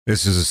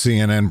This is a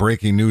CNN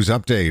breaking news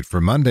update for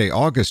Monday,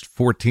 August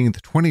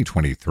 14th,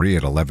 2023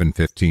 at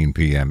 11:15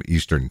 p.m.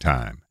 Eastern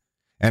Time.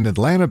 An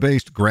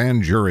Atlanta-based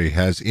grand jury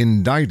has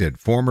indicted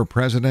former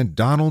President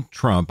Donald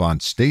Trump on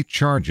state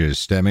charges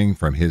stemming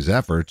from his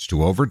efforts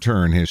to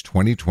overturn his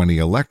 2020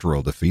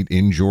 electoral defeat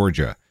in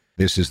Georgia.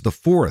 This is the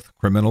fourth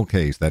criminal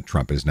case that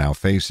Trump is now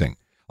facing.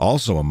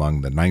 Also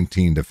among the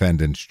 19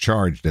 defendants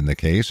charged in the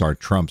case are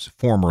Trump's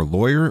former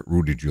lawyer,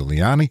 Rudy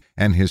Giuliani,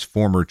 and his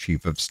former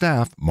chief of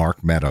staff,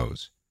 Mark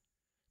Meadows.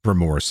 For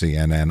more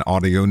CNN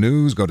audio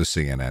news, go to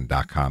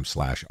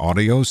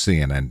cnn.com/audio,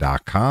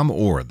 cnn.com,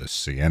 or the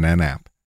CNN app.